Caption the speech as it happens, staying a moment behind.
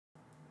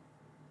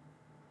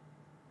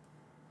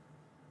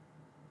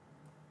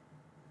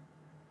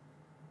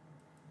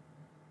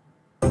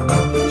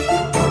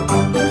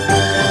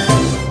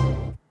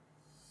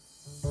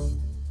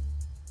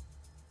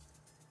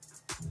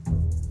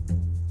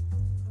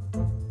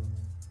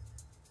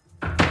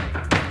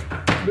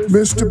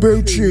Mr.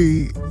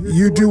 Boochie,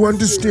 you do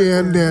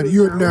understand that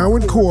you're now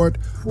in court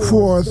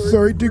for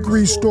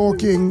third-degree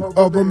stalking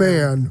of a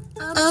man.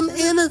 I'm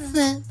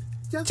innocent.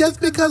 Just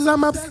because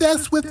I'm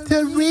obsessed with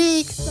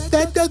Tariq,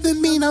 that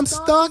doesn't mean I'm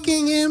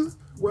stalking him.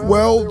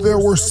 Well, there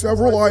were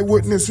several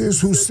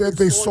eyewitnesses who said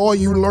they saw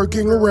you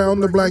lurking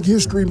around the Black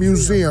History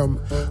Museum.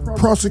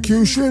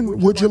 Prosecution,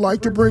 would you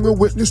like to bring a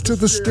witness to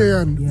the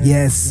stand?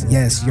 Yes,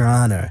 Your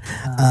Honor.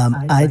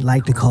 I'd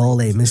like to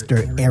call a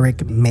Mr.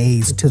 Eric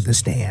Mays to the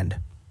stand.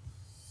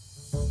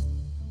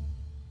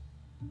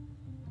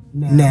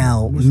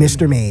 Now,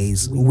 Mr.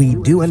 Mays, we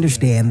do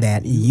understand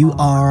that you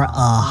are a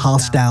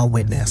hostile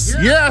witness.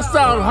 Yes,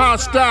 I'm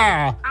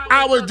hostile.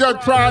 I was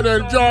just trying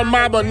to enjoy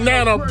my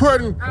banana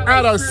pudding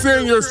at a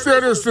senior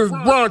citizens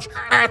brunch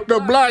at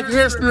the Black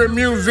History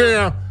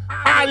Museum.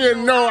 I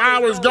didn't know I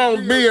was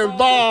gonna be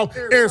involved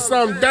in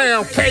some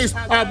damn case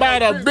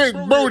about a big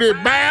booty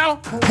bear.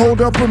 Hold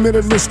up a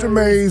minute, Mr.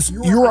 Mays.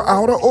 You're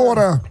out of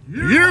order.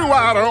 You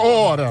out of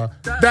order.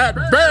 That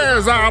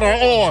bear's out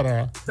of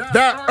order.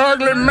 That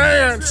ugly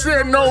man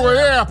sitting over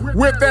there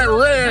with that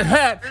red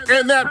hat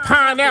and that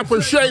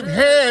pineapple-shaped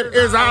head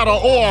is out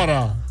of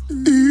order.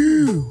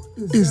 Ew,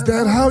 is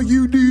that how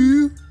you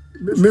do?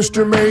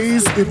 Mr.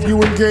 Mays, if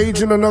you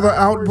engage in another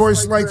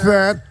outburst like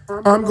that,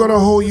 I'm gonna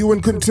hold you in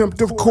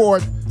contempt of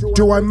court.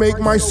 Do I make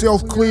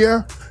myself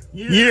clear?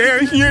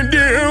 Yes, you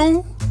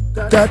do.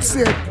 That's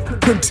it.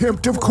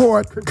 Contempt of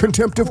court.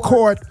 Contempt of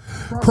court.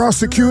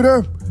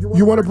 Prosecutor,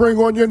 you want to bring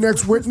on your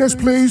next witness,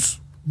 please?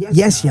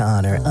 Yes, Your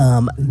Honor.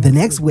 The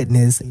next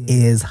witness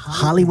is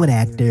Hollywood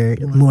actor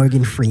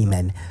Morgan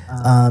Freeman,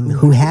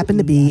 who happened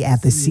to be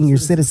at the senior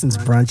citizens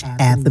brunch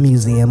at the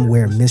museum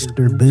where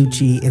Mr.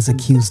 Boochie is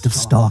accused of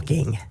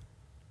stalking.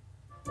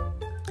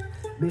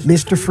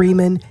 Mr.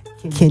 Freeman,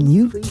 can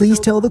you please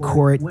tell the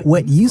court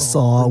what you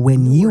saw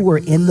when you were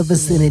in the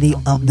vicinity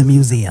of the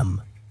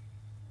museum?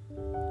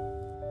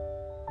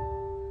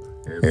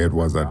 It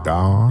was a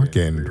dark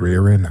and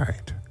dreary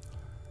night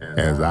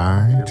as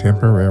I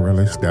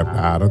temporarily stepped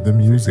out of the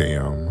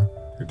museum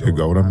to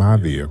go to my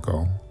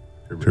vehicle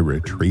to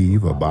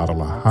retrieve a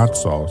bottle of hot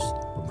sauce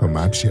for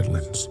my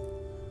chitlins.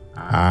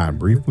 I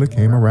briefly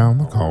came around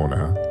the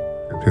corner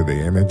to the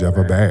image of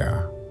a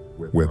bear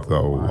with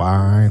the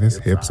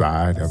widest hips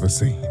I'd ever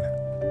seen.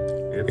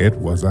 It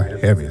was a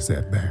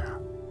heavy-set bear.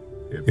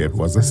 It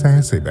was a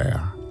sassy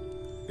bear.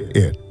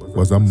 It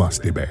was a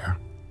musty bear.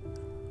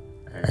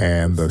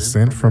 And the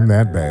scent from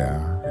that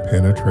bear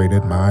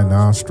penetrated my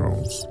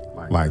nostrils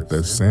like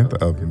the scent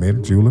of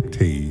mint julep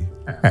tea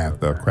at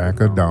the crack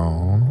of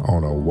dawn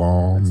on a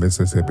warm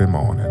Mississippi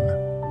morning.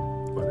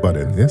 But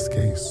in this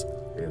case,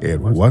 it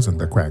wasn't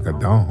the crack of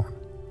dawn.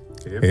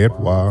 It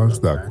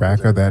was the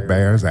crack of that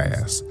bear's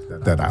ass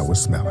that I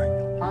was smelling.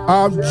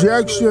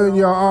 Objection,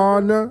 Your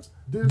Honor.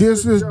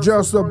 This is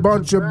just a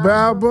bunch of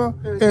babble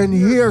and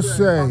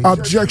hearsay.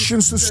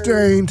 Objection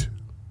sustained.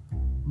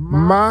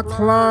 My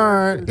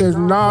client is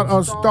not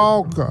a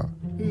stalker.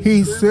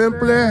 He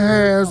simply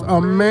has a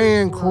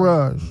man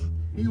crush.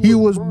 He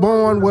was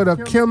born with a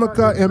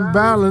chemical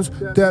imbalance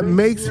that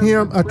makes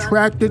him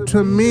attracted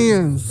to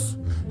men.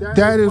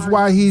 That is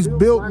why he's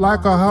built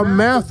like a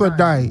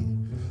hermaphrodite.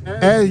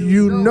 As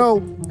you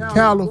know,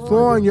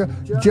 California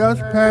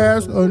just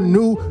passed a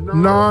new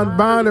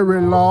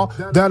non-binary law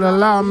that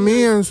allows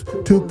men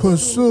to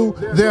pursue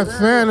their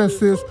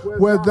fantasies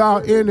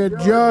without any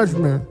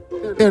judgment.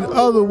 In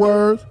other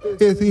words,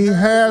 if he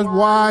has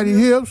wide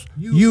hips,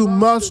 you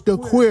must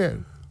acquit.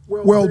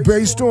 Well,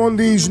 based on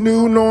these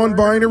new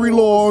non-binary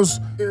laws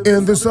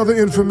and this other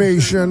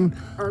information,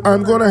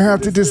 I'm going to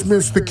have to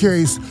dismiss the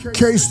case.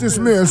 Case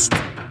dismissed.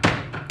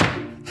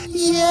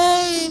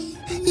 Yay!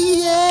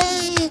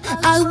 Yay!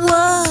 I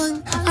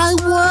won!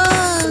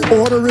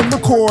 Order in the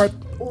court.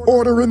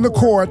 Order in the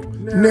court.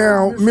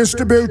 Now,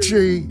 Mr.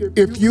 Boochie,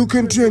 if you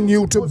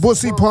continue to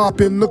bussy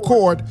pop in the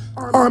court,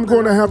 I'm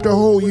going to have to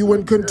hold you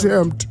in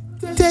contempt.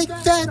 Take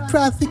that,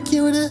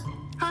 prosecutor.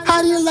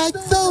 How do you like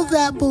those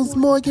apples,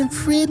 Morgan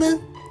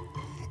Freeman?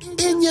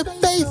 In your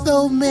face,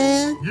 old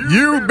man.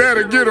 You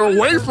better get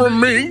away from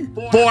me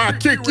before I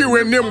kick you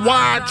in them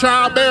wide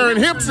childbearing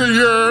hips of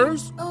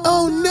yours.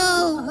 Oh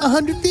no,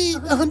 100 feet,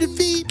 100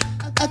 feet.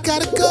 I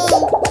gotta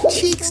go.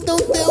 Cheeks,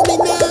 don't fail me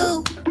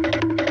now.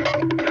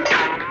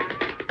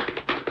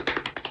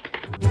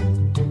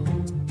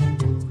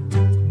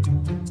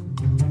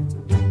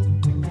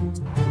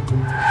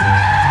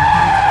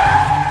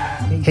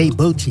 Hey,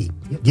 Boochie,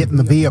 get in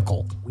the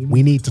vehicle.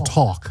 We need to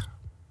talk.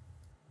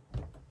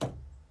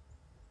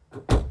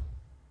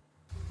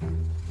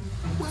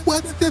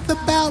 What's this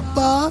about,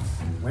 boss?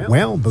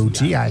 Well,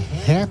 Boochie, I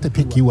had to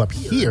pick you up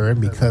here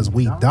because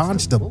we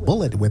dodged a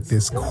bullet with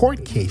this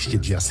court case you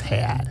just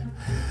had.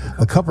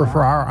 The cover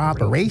for our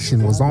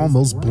operation was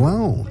almost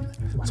blown,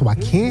 so I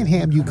can't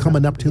have you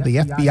coming up to the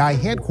FBI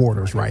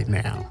headquarters right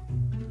now.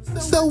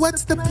 So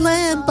what's the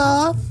plan,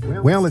 boss?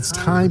 Well, it's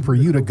time for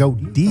you to go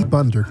deep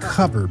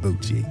undercover,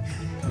 Boochie.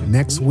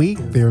 Next week,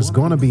 there's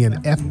going to be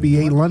an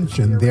FBA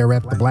luncheon there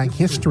at the Black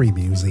History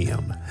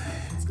Museum.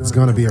 It's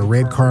going to be a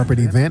red carpet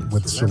event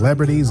with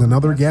celebrities and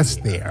other guests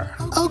there.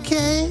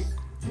 Okay.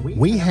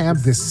 We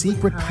have this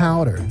secret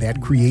powder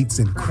that creates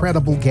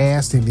incredible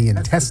gas in the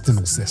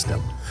intestinal system,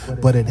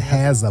 but it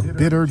has a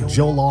bitter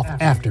Jollof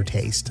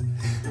aftertaste.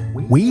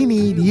 We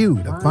need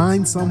you to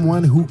find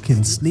someone who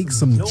can sneak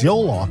some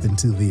Jollof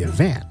into the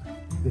event.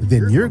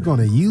 Then you're going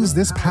to use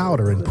this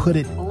powder and put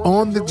it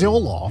on the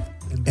Jollof,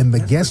 and the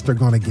guests are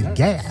going to get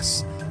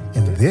gas.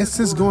 And this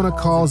is going to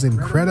cause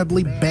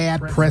incredibly bad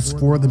press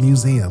for the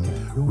museum,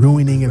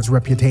 ruining its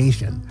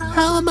reputation.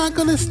 How am I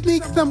gonna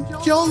sneak some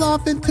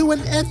Jollof into an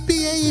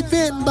FBA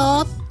event,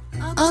 boss?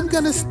 I'm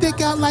gonna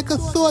stick out like a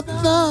sore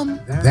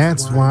thumb.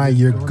 That's why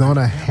you're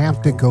gonna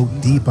have to go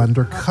deep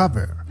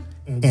undercover.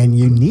 And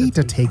you need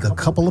to take a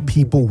couple of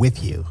people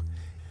with you.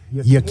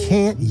 You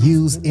can't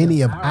use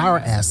any of our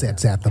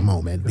assets at the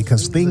moment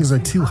because things are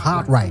too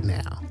hot right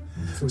now.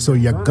 So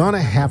you're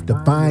gonna have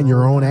to find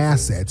your own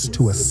assets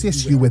to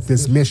assist you with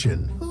this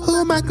mission. Who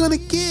am I gonna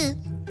get?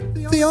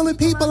 The only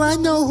people I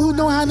know who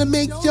know how to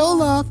make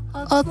Jollof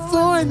are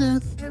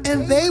foreigners,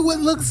 and they would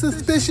look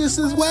suspicious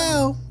as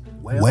well.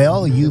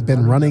 Well, you've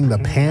been running the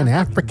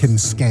Pan-African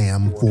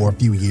scam for a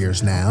few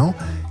years now.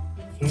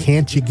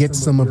 Can't you get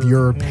some of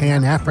your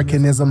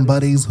Pan-Africanism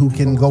buddies who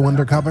can go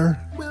undercover?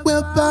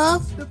 Well,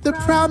 boss, the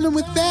problem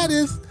with that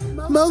is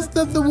most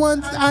of the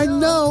ones I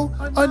know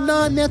are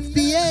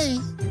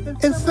non-FBA.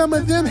 And some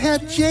of them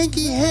have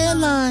janky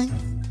hairlines.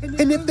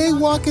 And if they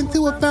walk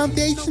into a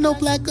foundational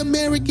Black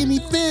American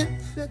event,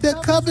 their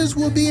covers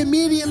will be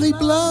immediately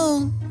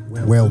blown.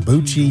 Well,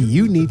 Boochie,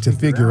 you need to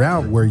figure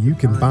out where you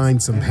can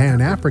find some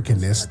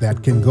Pan-Africanists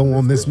that can go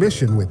on this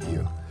mission with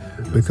you.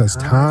 Because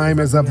time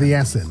is of the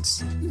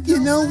essence. You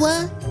know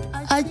what?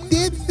 I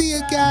did see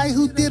a guy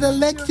who did a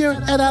lecture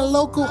at our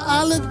local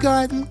Olive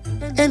Garden,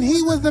 and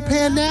he was a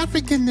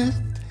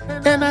Pan-Africanist.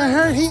 And I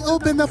heard he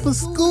opened up a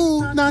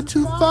school not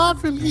too far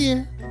from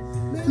here.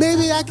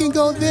 Maybe I can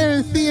go there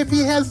and see if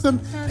he has some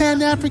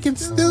Pan-African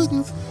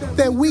students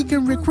that we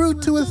can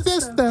recruit to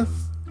assist us.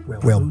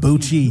 Well,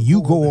 Boochie,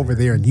 you go over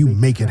there and you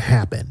make it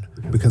happen.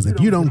 Because if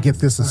you don't get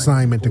this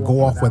assignment to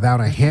go off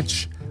without a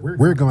hitch,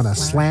 we're gonna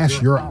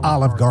slash your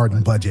Olive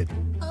Garden budget.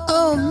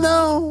 Oh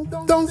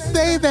no, don't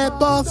say that,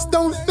 boss,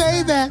 don't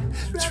say that.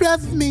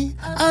 Trust me,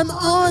 I'm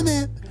on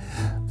it.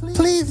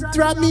 Please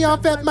drop me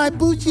off at my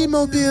Boochie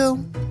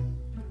mobile.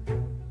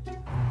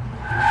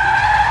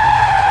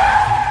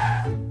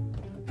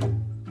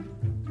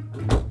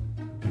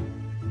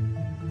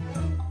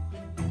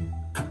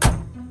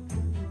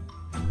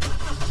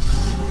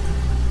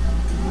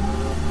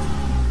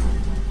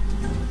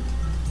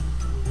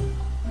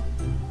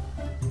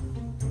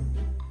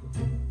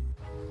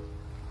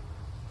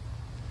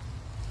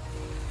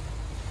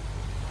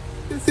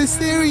 This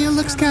area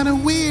looks kind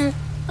of weird.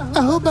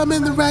 I hope I'm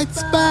in the right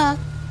spot.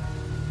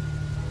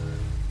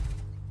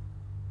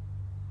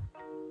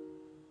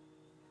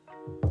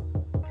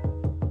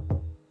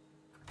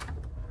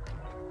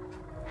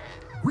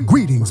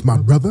 Greetings, my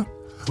brother.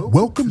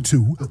 Welcome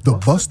to the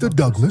Buster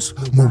Douglas,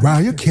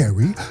 Mariah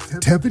Carey,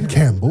 Tevin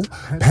Campbell,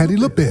 Patti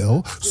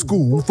LaBelle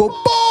School for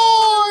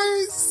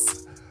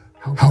Boys.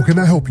 How can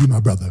I help you, my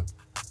brother?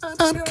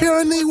 I'm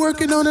currently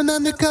working on an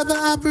undercover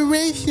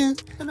operation,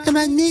 and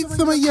I need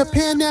some of your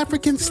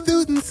Pan-African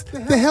students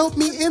to help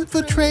me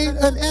infiltrate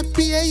an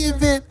FBA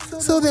event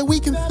so that we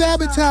can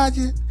sabotage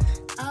it.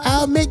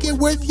 I'll make it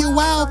worth your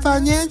while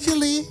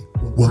financially.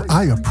 Well,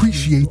 I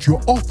appreciate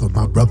your offer,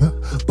 my brother,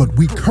 but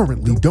we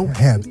currently don't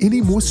have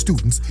any more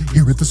students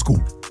here at the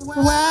school.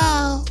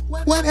 Wow,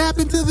 what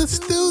happened to the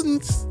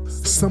students?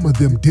 Some of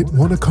them didn't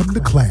want to come to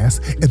class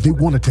and they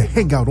wanted to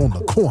hang out on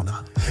the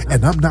corner.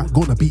 And I'm not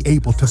going to be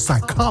able to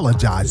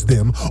psychologize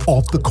them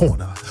off the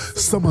corner.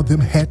 Some of them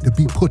had to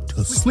be put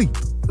to sleep.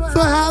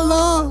 For how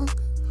long?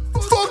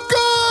 For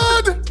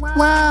good!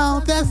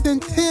 Wow, that's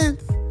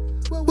intense.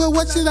 Well,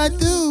 what should I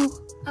do?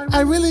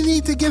 I really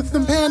need to get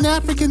some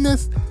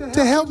Pan-Africanists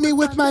to help me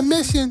with my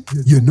mission.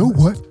 You know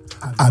what?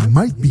 I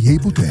might be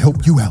able to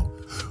help you out.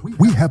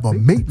 We have a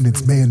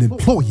maintenance man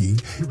employee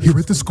here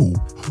at the school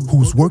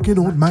who's working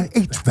on my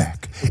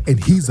HVAC,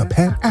 and he's a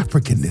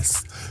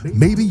Pan-Africanist.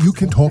 Maybe you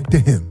can talk to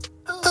him.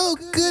 Oh,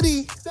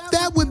 goody.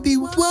 That would be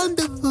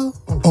wonderful.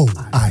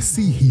 Oh, I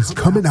see he's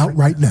coming out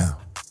right now.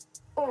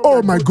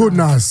 Oh my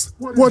goodness,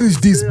 what is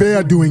this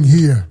bear doing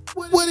here?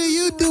 What are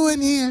you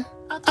doing here?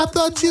 I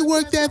thought you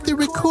worked at the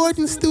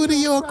recording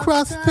studio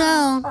across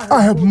town.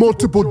 I have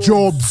multiple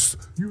jobs.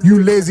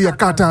 You lazy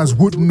akatas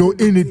wouldn't know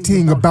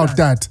anything about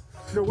that.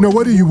 Now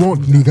what do you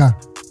want, nigga?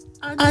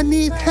 I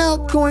need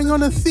help going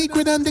on a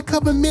secret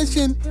undercover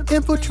mission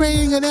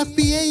infiltrating an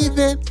FBA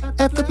event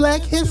at the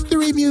Black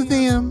History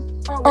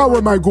Museum. How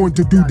am I going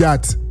to do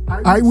that?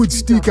 I would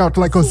stick out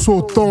like a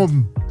sore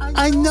thumb.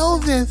 I know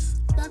this.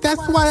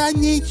 That's why I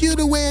need you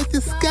to wear a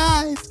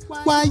disguise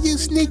while you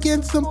sneak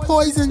in some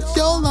poison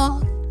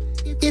Jollof.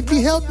 If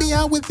you help me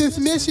out with this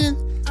mission,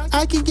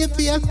 I can get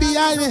the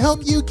FBI to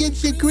help you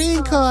get your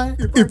green card.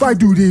 If I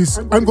do this,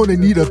 I'm going to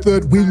need a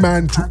third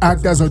wingman to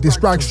act as a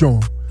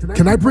distraction.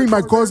 Can I bring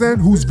my cousin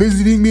who's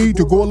visiting me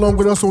to go along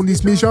with us on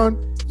this mission?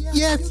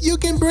 Yes, you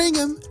can bring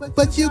them,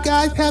 but you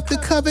guys have to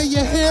cover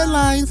your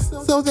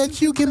hairlines so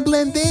that you can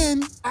blend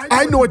in.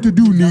 I know what to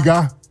do,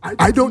 nigga.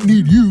 I don't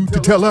need you to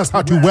tell us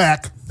how to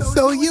whack.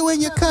 So you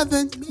and your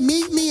cousin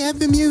meet me at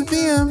the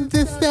museum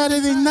this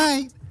Saturday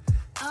night.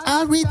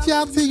 I'll reach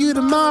out to you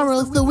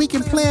tomorrow so we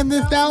can plan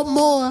this out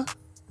more.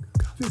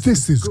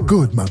 This is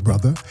good, my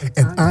brother,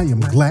 and I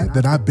am glad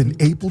that I've been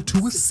able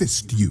to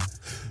assist you.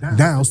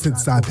 Now,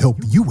 since I've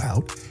helped you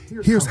out,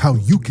 here's how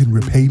you can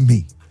repay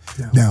me.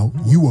 Now,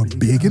 you are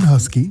big and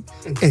husky,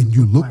 and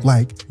you look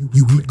like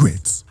you eat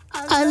grits.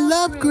 I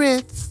love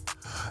grits.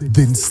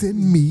 Then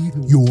send me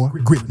your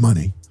grit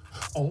money.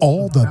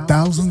 All the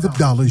thousands of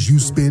dollars you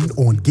spend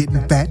on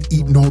getting fat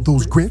eating all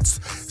those grits,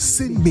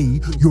 send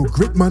me your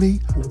grit money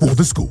for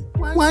the school.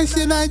 Why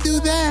should I do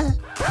that?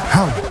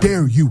 How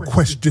dare you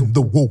question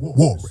the woke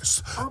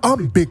walrus?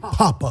 I'm Big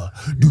Papa.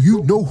 Do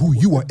you know who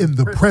you are in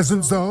the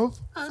presence of?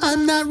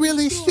 I'm not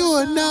really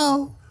sure,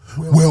 no.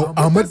 Well,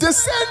 I'm a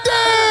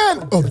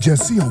descendant of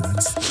Jesse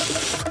Owens.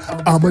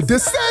 I'm a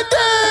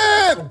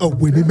descendant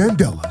of Winnie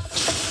Mandela.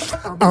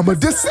 I'm a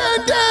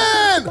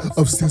descendant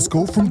of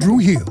Cisco from Drew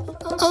Hill.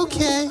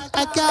 Okay,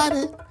 I got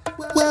it.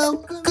 Well,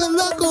 good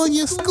luck on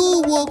your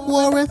school walk,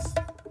 Walrus.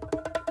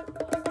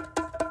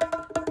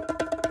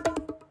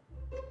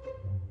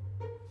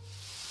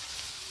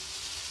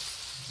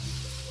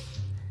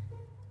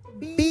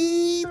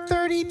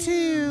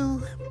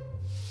 B32.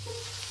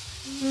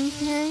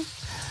 Okay.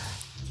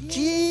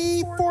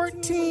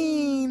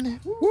 G14.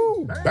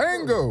 Woo,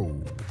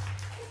 bango.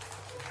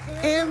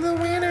 And the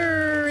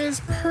winner is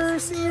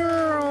Percy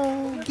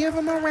Earl. Give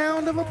him a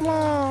round of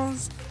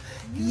applause.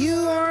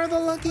 You are the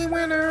lucky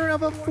winner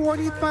of a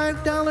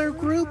 $45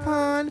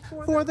 Groupon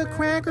for the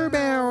Cracker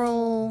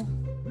Barrel.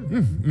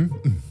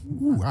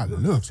 Ooh, I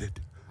loves it.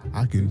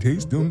 I can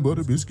taste them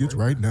butter biscuits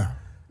right now.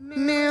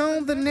 Now,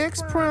 the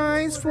next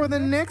prize for the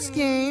next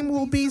game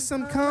will be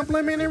some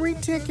complimentary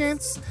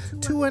tickets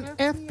to an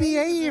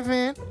FBA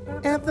event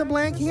at the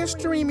Black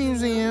History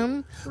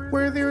Museum,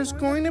 where there's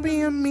going to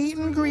be a meet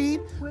and greet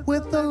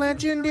with the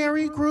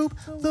legendary group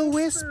The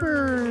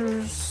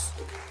Whispers.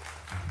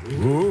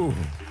 Oh,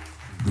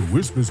 the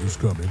Whispers is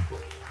coming.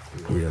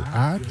 Well,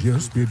 I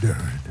just be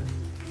darned.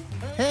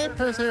 Hey,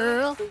 Percy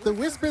Earl, the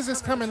Whispers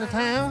is coming to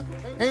town.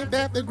 Ain't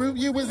that the group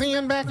you was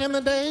in back in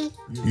the day?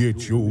 It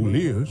sure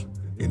is.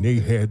 And they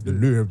had the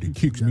nerve to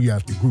kick me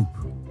out the group.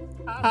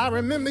 I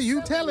remember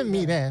you telling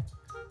me that.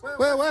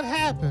 Well, what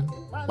happened?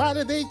 Why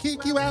did they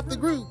kick you out the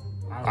group?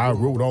 I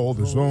wrote all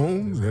the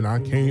songs and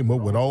I came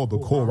up with all the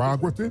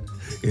choreography,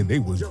 and they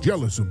was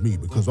jealous of me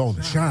because all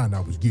the shine I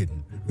was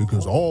getting,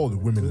 because all the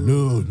women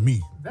loved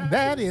me.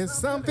 That is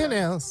something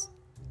else.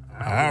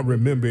 I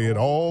remember it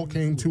all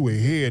came to a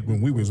head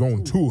when we was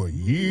on tour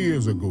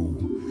years ago.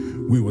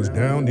 We was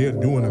down there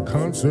doing a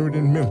concert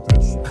in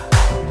Memphis.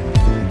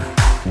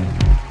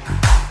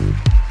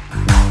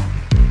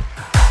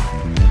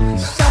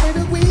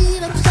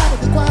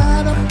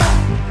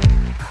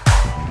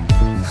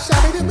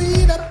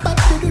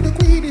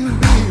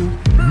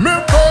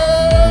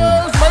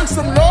 Memphis, make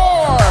some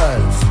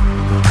noise!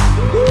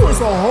 Ooh, it's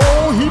a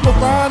whole heap of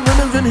fine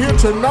women in here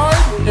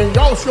tonight, and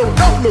y'all sure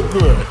enough look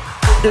good.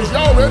 Is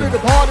y'all ready to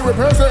party with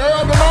Percy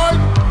Earl tonight?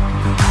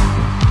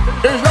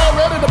 Is y'all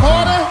ready to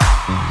party?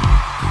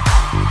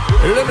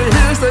 Let me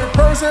hear you say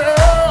Percy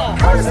Earl.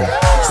 Percy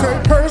Earl.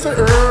 Say Percy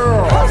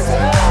Earl. Percy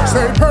Earl.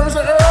 Say Percy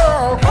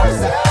Earl.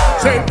 Percy Earl.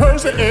 Say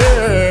Percy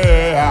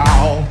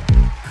Earl.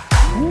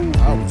 Ooh,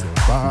 I was on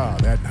fire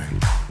that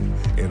night,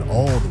 and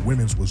all the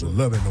women's was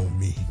loving on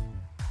me.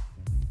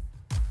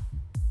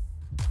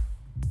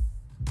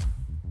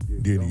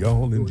 Did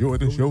y'all enjoy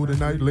the show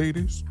tonight,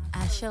 ladies?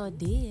 I sure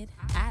did.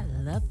 I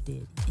loved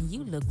it. And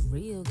you look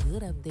real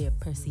good up there,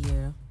 Percy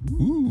Earl.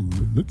 Ooh,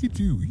 look at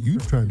you. You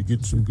trying to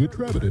get some good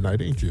trouble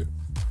tonight, ain't you?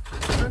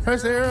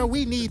 Percy Earl,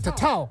 we need to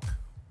talk.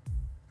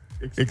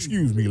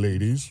 Excuse me,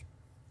 ladies.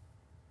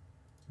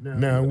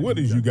 Now, what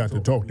is you got to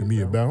talk to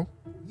me about?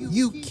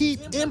 You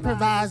keep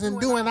improvising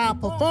during our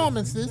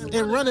performances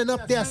and running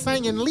up there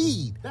singing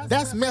lead.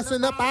 That's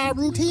messing up our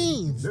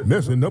routines.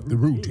 Messing up the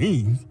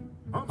routines?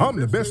 I'm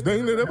the best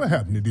thing that ever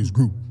happened to this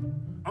group.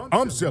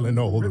 I'm selling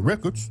all the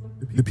records.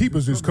 The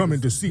peoples is coming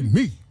to see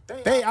me.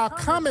 They are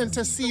coming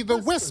to see the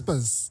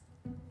Whispers.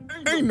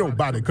 Ain't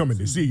nobody coming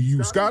to see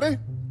you, Scotty.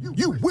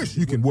 You wish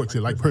you can watch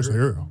it like Percy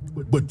Earl,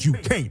 but you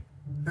can't.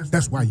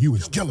 That's why you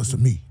is jealous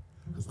of me.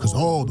 Because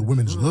all the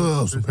women's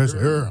love some Percy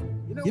Earl.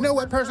 You know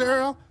what, Percy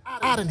Earl?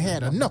 I done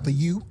had enough of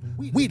you.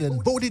 We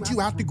done voted you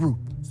out the group.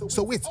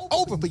 So it's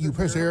over for you,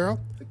 Percy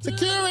Earl.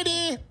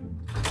 Security!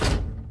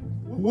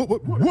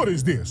 What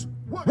is this?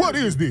 What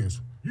is this?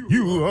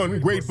 You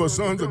ungrateful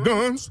sons of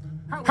guns?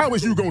 How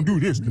is you gonna do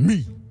this to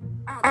me?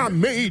 I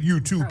made you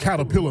two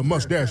caterpillar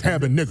mustache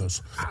having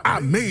niggas. I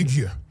made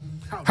you.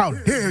 How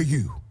dare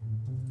you?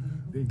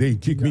 They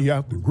kicked me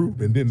out the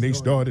group, and then they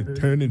started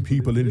turning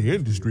people in the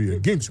industry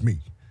against me.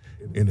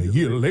 And a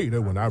year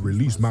later, when I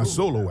released my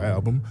solo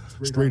album,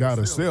 Straight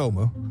Outta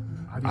Selma,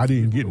 I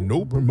didn't get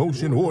no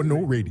promotion or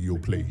no radio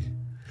play.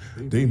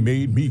 They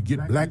made me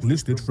get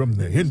blacklisted from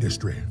the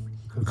industry.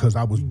 because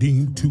I was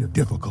deemed too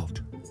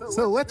difficult.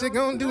 So what you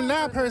gonna do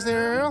now, Percy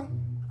Earl?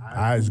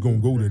 I was gonna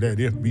go to that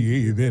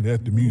FBA event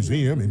at the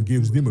museum and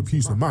gives them a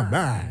piece of my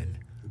mind,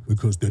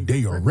 because the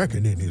day of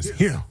reckoning is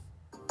here.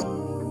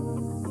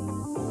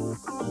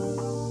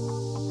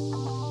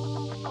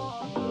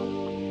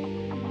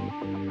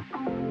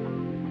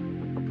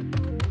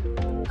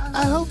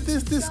 I hope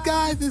this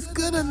disguise is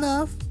good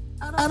enough.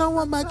 I don't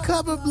want my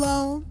cover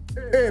blown.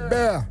 Hey,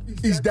 Bear,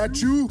 is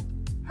that you?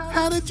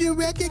 How did you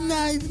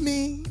recognize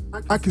me?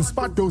 I can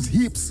spot those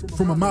hips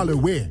from a mile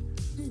away.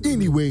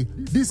 Anyway,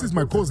 this is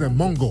my cousin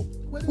Mongo.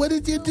 What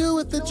did you do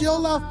with the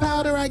Jollof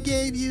powder I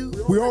gave you?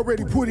 We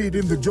already put it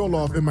in the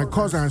Jollof, and my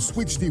cousin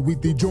switched it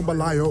with the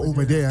jambalaya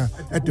over there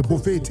at the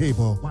buffet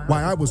table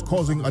while I was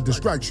causing a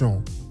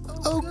distraction.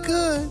 Oh,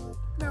 good.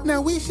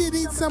 Now we should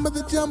eat some of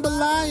the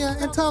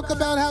jambalaya and talk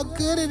about how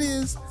good it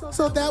is,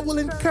 so that will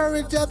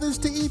encourage others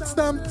to eat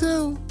some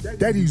too.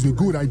 That is a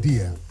good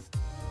idea.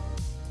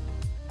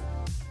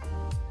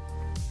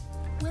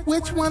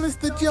 Which one is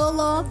the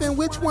Jollof and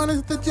which one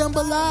is the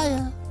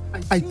jambalaya?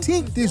 I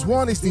think this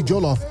one is the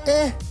Jollof.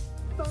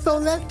 So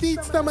let's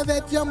eat some of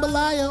that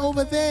jambalaya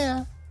over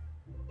there.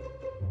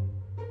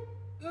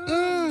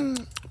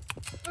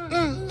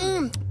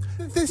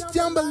 This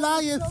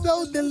jambalaya is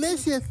so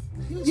delicious.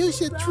 You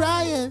should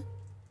try it.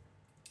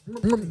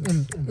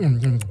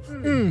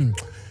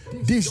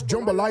 This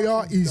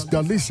jambalaya is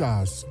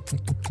delicious.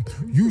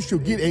 You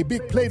should get a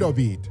big plate of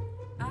it.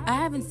 I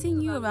haven't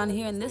seen you around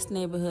here in this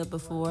neighborhood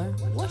before.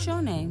 What's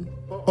your name?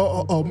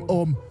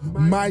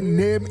 My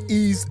name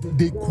is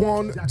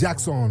Daquan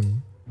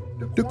Jackson.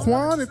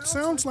 Daquan, it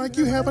sounds like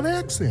you have an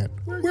accent.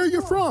 Where are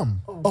you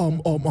from?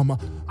 I'm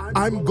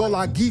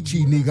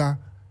Golagichi, nigga.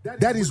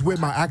 That is where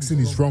my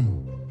accent is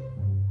from.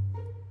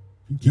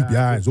 Keep your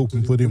eyes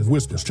open for them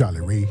whispers,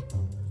 Charlie Ray,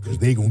 because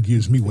they gonna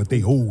give me what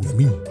they owes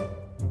me.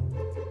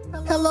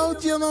 Hello,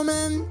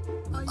 gentlemen.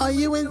 Are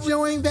you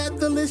enjoying that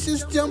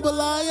delicious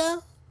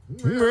jambalaya?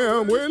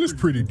 Yeah, well, it's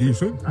pretty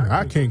decent.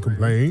 I can't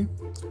complain.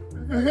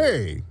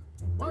 Hey,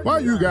 why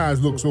you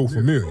guys look so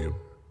familiar?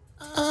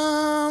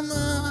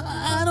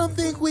 I don't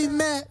think we've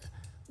met.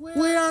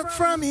 We aren't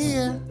from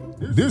here.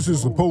 This is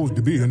supposed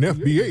to be an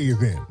FBA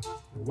event.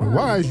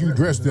 Why is you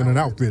dressed in an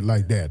outfit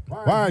like that?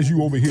 Why is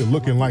you over here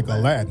looking like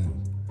Aladdin?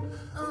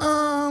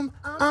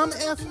 I'm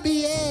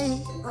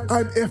FBA.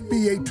 I'm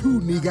FBA too,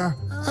 nigga.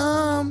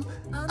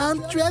 I'm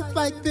dressed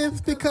like this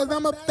because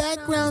I'm a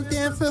background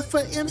dancer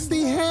for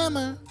MC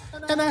Hammer,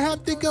 and I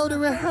have to go to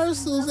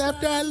rehearsals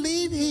after I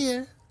leave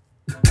here.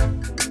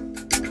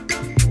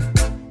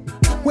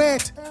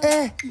 Wait,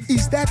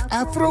 is that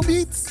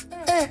Afrobeats?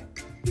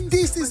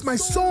 This is my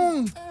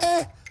song.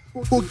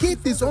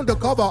 Forget this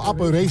undercover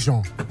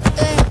operation.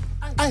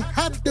 I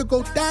have to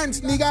go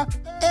dance, nigga.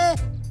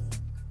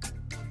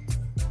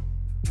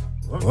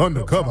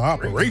 Undercover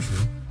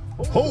operation?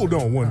 Hold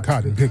on one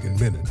cotton picking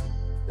minute.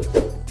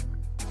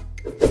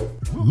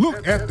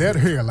 Look at that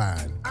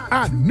hairline.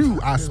 I knew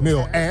I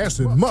smelled ass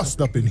and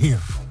must up in here.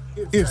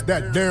 It's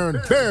that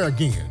darn bear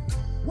again.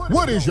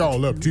 What is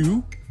y'all up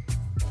to?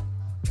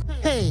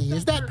 Hey,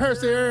 is that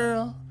Percy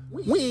Earl?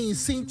 We ain't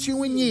seen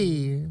you in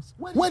years.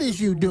 What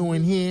is you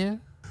doing here?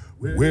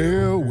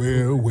 Well.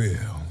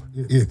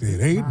 If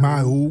it ain't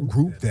my old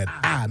group that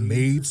I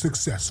made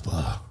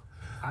successful.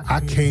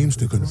 I came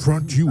to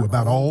confront you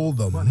about all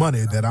the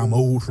money that I'm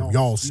owed from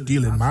y'all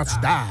stealing my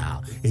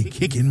style and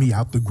kicking me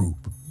out the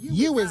group.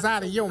 You is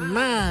out of your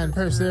mind,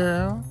 Percy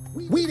Earl.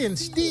 We didn't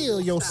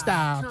steal your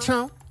style,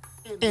 chump.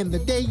 And the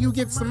day you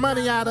get some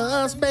money out of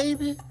us,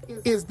 baby,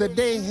 is the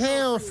day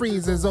hell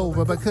freezes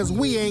over because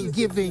we ain't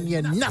giving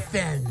you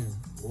nothing.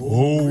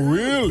 Oh,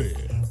 really?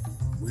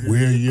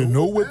 Well, you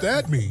know what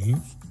that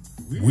means.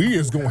 We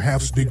is gonna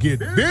have to get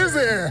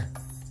busy.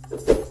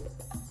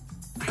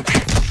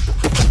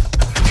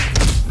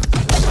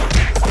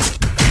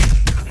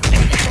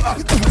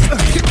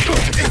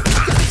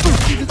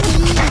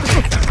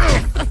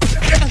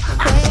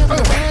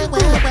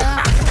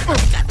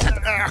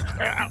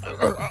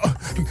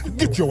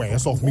 Get your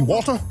ass off me,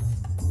 Walter.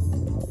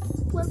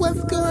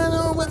 What's going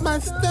on with my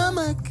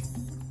stomach?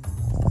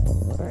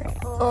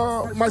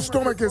 My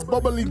stomach is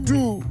bubbling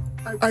too.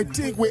 I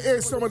think we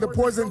ate some of the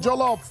poison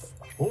Jollof.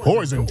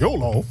 Poison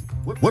Jollof?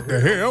 What the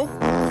hell?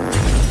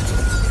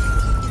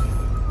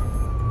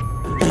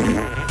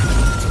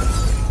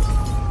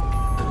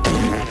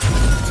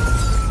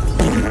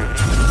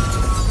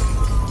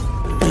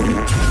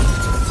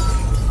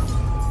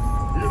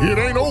 It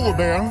ain't over,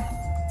 Bear.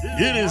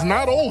 It is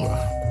not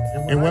over.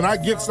 And when I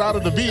gets out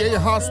of the VA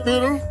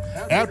hospital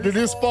after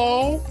this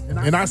fall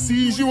and I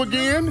sees you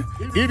again,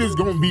 it is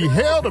gonna be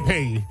hell to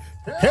pay.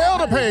 Hell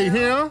to pay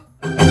here.